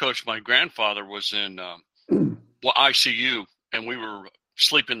 Coach, my grandfather was in ICU, and we were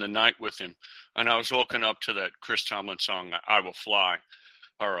sleeping the night with him. And I was woken up to that Chris Tomlin song, I Will Fly,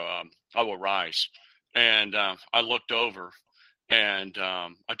 or I Will Rise. And I looked over, and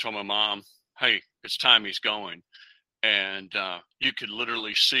I told my mom, hey, it's time he's going. And you could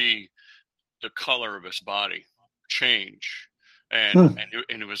literally see the color of his body change, and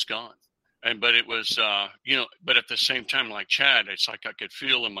it was gone. But it was, but at the same time, like Chad, it's like I could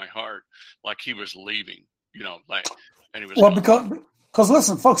feel in my heart like he was leaving, and he was gone. Because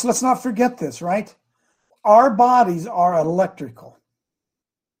listen, folks, let's not forget this, right? Our bodies are electrical.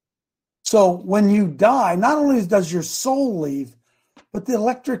 So when you die, not only does your soul leave, but the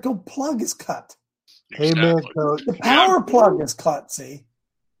electrical plug is cut. Exactly. Amen, Coach. The power plug is cut, see?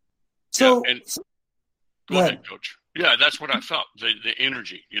 So, go ahead, Coach. Yeah, that's what I felt. The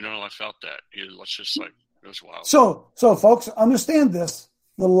energy, I felt that. It was wild. So folks, understand this.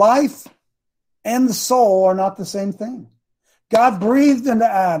 The life and the soul are not the same thing. God breathed into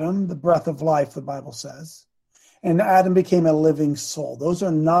Adam the breath of life, the Bible says, and Adam became a living soul. Those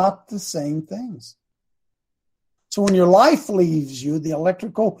are not the same things. So when your life leaves you, the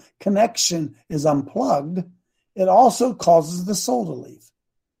electrical connection is unplugged. It also causes the soul to leave.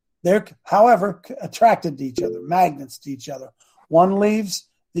 They're, however, attracted to each other, magnets to each other. One leaves,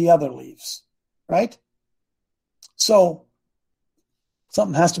 the other leaves, right? So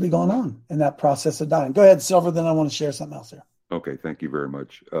something has to be going on in that process of dying. Go ahead, Silver, then I want to share something else here. Okay, thank you very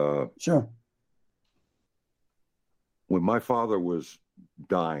much. Sure. When my father was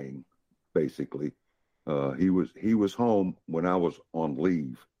dying, basically, he was home when I was on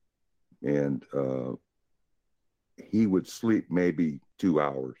leave, and he would sleep maybe 2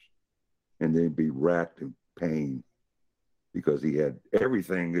 hours and then be racked in pain because he had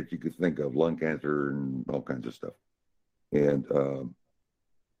everything that you could think of, lung cancer and all kinds of stuff. And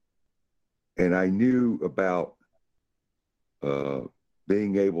I knew about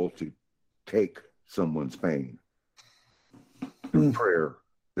being able to take someone's pain through prayer,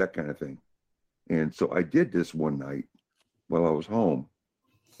 that kind of thing. And so I did this one night while I was home,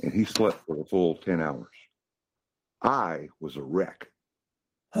 and he slept for a full 10 hours. I was a wreck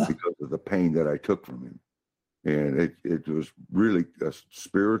because of the pain that I took from him. And it was really a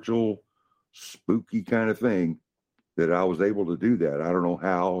spiritual, spooky kind of thing that I was able to do that. I don't know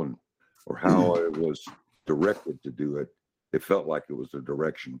how or how I was directed to do it. It felt like it was a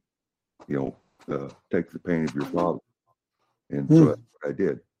direction, take the pain of your father. And so that's what I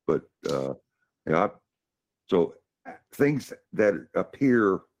did. But, so things that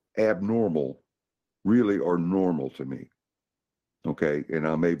appear abnormal really are normal to me. Okay. And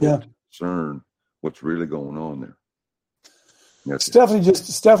I'm able to discern what's really going on there. Stephanie just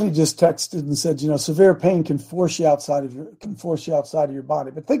texted and said, severe pain can force you outside of your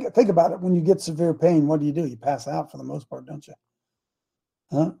body. But think about it. When you get severe pain, what do? You pass out for the most part, don't you?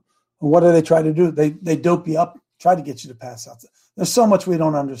 Huh? What do they try to do? They dope you up, try to get you to pass out. There's so much we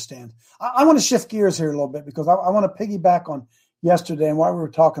don't understand. I want to shift gears here a little bit because I want to piggyback on yesterday and why we were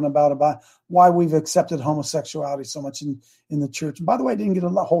talking about why we've accepted homosexuality so much in the church. And by the way, I didn't get a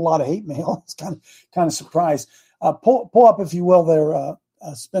whole lot of hate mail. It's kind of surprised. Pull up, if you will, there,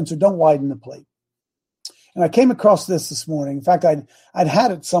 Spencer. Don't widen the plate. And I came across this morning. In fact, I'd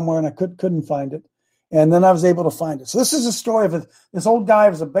had it somewhere and I couldn't find it, and then I was able to find it. So this is a story of this old guy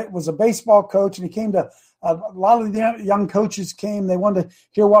was a baseball coach, and he came to a lot of the young coaches came. They wanted to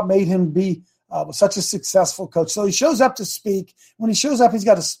hear what made him be such a successful coach. So he shows up to speak. When he shows up, he's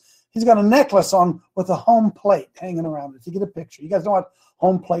got a necklace on with a home plate hanging around it. If you get a picture, you guys know what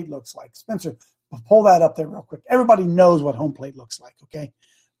home plate looks like. Spencer, pull that up there real quick. Everybody knows what home plate looks like, okay?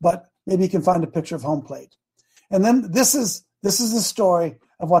 But maybe you can find a picture of home plate. And then this is the story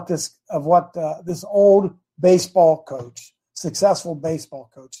of what this old baseball coach, successful baseball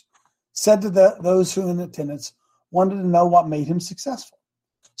coach, said to those who were in attendance, wanted to know what made him successful.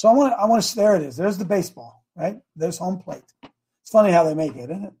 So I want to. There it is. There's the baseball, right? There's home plate. It's funny how they make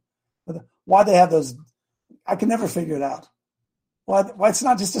it, isn't it? But why they have those? I can never figure it out. Why it's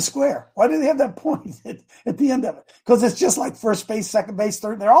not just a square? Why do they have that point at the end of it? Because it's just like first base, second base,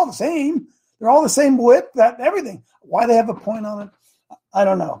 third. They're all the same. They're all the same width. That everything. Why they have a point on it? I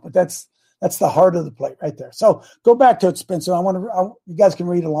don't know. But that's the heart of the plate right there. So go back to it, Spencer. You guys can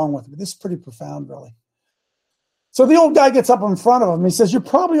read along with me. This is pretty profound, really. So the old guy gets up in front of him. He says, "You're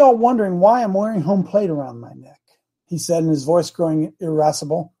probably all wondering why I'm wearing home plate around my neck," he said, in his voice growing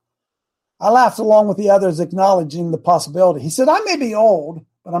irascible. I laughed along with the others, acknowledging the possibility. He said, "I may be old,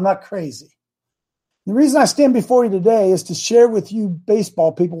 but I'm not crazy. The reason I stand before you today is to share with you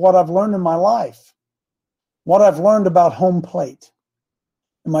baseball people what I've learned in my life, what I've learned about home plate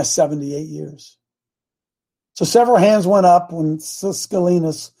in my 78 years." So several hands went up when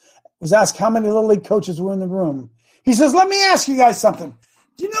Scalinas was asked how many Little League coaches were in the room. He says, "Let me ask you guys something.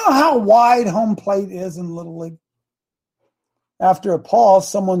 Do you know how wide home plate is in Little League?" After a pause,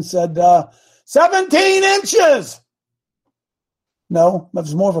 someone said, 17 inches. No, that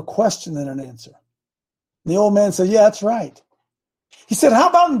was more of a question than an answer. The old man said, yeah, that's right. He said, how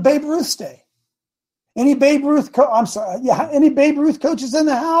about in Babe Ruth's day? Any Babe Ruth any Babe Ruth coaches in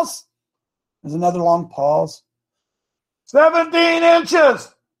the house? There's another long pause. 17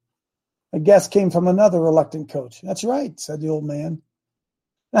 inches. A guess came from another reluctant coach. That's right, said the old man.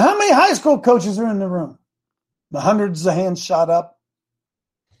 Now, how many high school coaches are in the room? The hundreds of hands shot up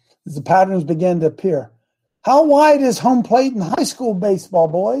as the patterns began to appear. How wide is home plate in high school baseball,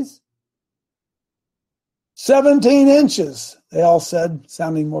 boys? 17 inches, they all said,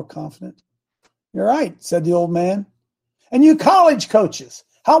 sounding more confident. You're right, said the old man. And you college coaches,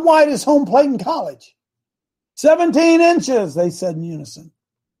 how wide is home plate in college? 17 inches, they said in unison.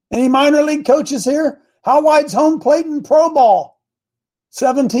 Any minor league coaches here? How wide's home plate in pro ball?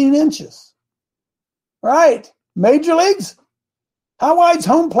 17 inches. Right. Major leagues? How wide's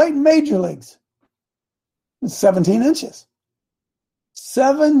home plate in major leagues? 17 inches.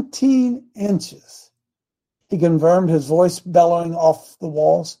 17 inches. He confirmed, his voice bellowing off the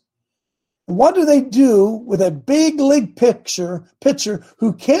walls. And what do they do with a big league pitcher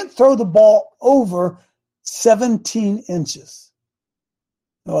who can't throw the ball over 17 inches?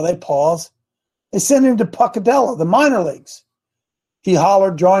 Oh, they pause. They send him to Pocatello, the minor leagues. He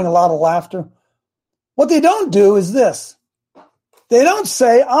hollered, drawing a lot of laughter. What they don't do is this. They don't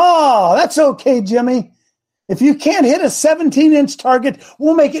say, oh, that's okay, Jimmy. If you can't hit a 17-inch target,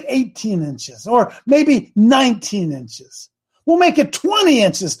 we'll make it 18 inches or maybe 19 inches. We'll make it 20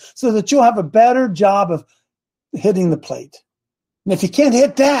 inches so that you'll have a better job of hitting the plate. And if you can't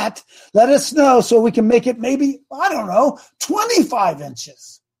hit that, let us know so we can make it maybe, 25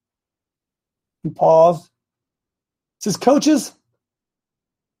 inches. He paused. Says, coaches,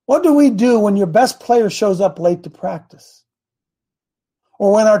 what do we do when your best player shows up late to practice?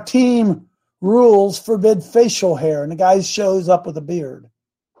 Or when our team rules forbid facial hair and the guy shows up with a beard?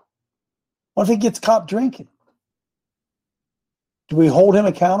 What if he gets caught drinking? Do we hold him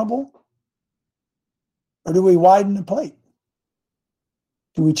accountable? Or do we widen the plate?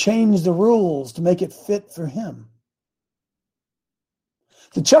 Do we change the rules to make it fit for him?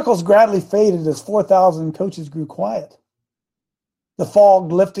 The chuckles gradually faded as 4,000 coaches grew quiet. The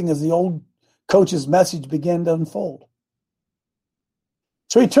fog lifting as the old coach's message began to unfold.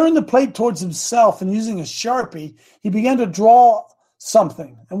 So he turned the plate towards himself and using a Sharpie, he began to draw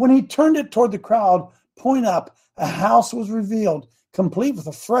something. And when he turned it toward the crowd, point up, a house was revealed, complete with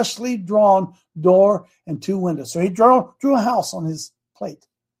a freshly drawn door and 2 windows. So he drew a house on his plate.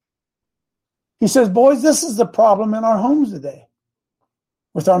 He says, boys, this is the problem in our homes today.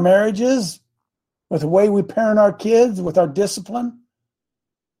 With our marriages, with the way we parent our kids, with our discipline.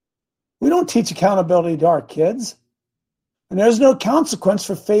 We don't teach accountability to our kids. And there's no consequence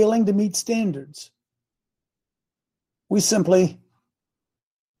for failing to meet standards. We simply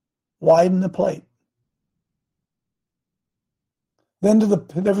widen the plate. Then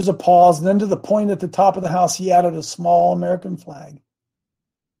there was a pause, and then to the point at the top of the house, he added a small American flag.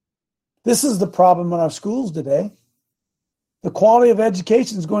 This is the problem in our schools today. The quality of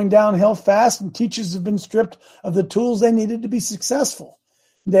education is going downhill fast, and teachers have been stripped of the tools they needed to be successful,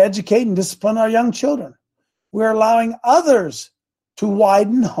 to educate and discipline our young children. We're allowing others to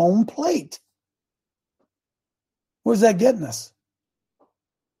widen home plate. Where's that getting us?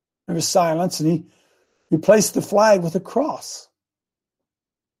 There was silence, and he replaced the flag with a cross.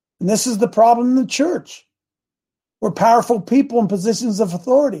 And this is the problem in the church, where powerful people in positions of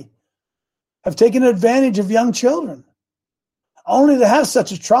authority have taken advantage of young children, only to have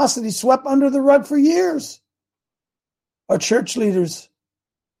such atrocities swept under the rug for years. Our church leaders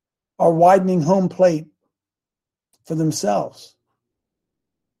are widening home plate for themselves,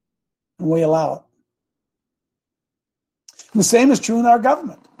 and we allow it. And the same is true in our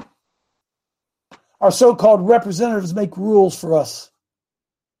government. Our so-called representatives make rules for us.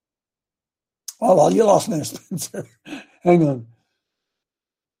 Oh, you lost me there, Spencer. Hang on.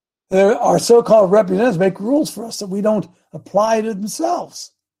 Our so-called representatives make rules for us that we don't apply to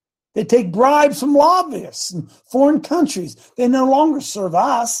themselves. They take bribes from lobbyists in foreign countries. They no longer serve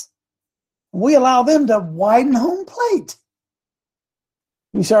us. We allow them to widen home plate.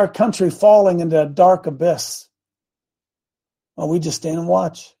 We see our country falling into a dark abyss. Well, we just stand and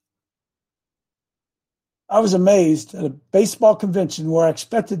watch. I was amazed at a baseball convention where I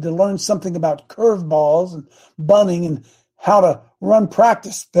expected to learn something about curveballs and bunting and how to run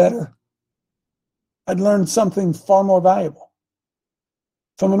practice better. I'd learned something far more valuable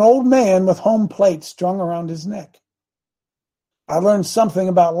from an old man with home plate strung around his neck. I learned something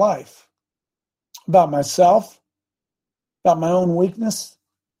about life, about myself, about my own weakness,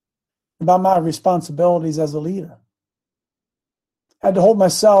 about my responsibilities as a leader. I had to hold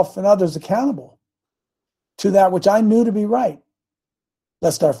myself and others accountable to that which I knew to be right,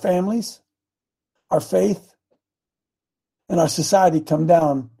 lest our families, our faith, and our society come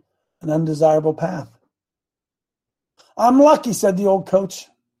down an undesirable path. I'm lucky, said the old coach.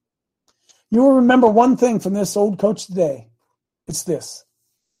 You will remember one thing from this old coach today. It's this.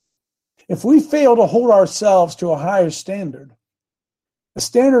 If we fail to hold ourselves to a higher standard, the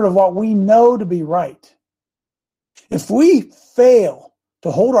standard of what we know to be right, if we fail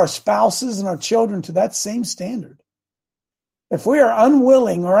to hold our spouses and our children to that same standard, if we are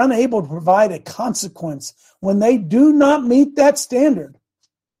unwilling or unable to provide a consequence when they do not meet that standard,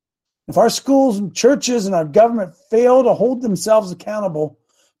 if our schools and churches and our government fail to hold themselves accountable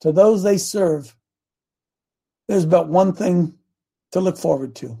to those they serve, there's but one thing to look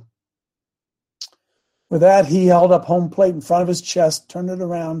forward to. With that, he held up home plate in front of his chest, turned it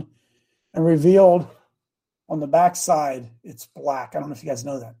around, and revealed on the back side, it's black. I don't know if you guys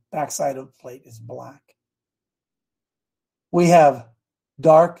know that. Backside of the plate is black. We have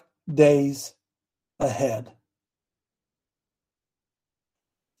dark days ahead.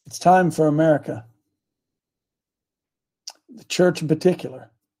 It's time for America, the church in particular,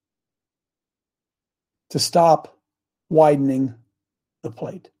 to stop widening the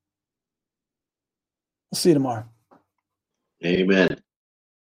plate. We'll see you tomorrow. Amen.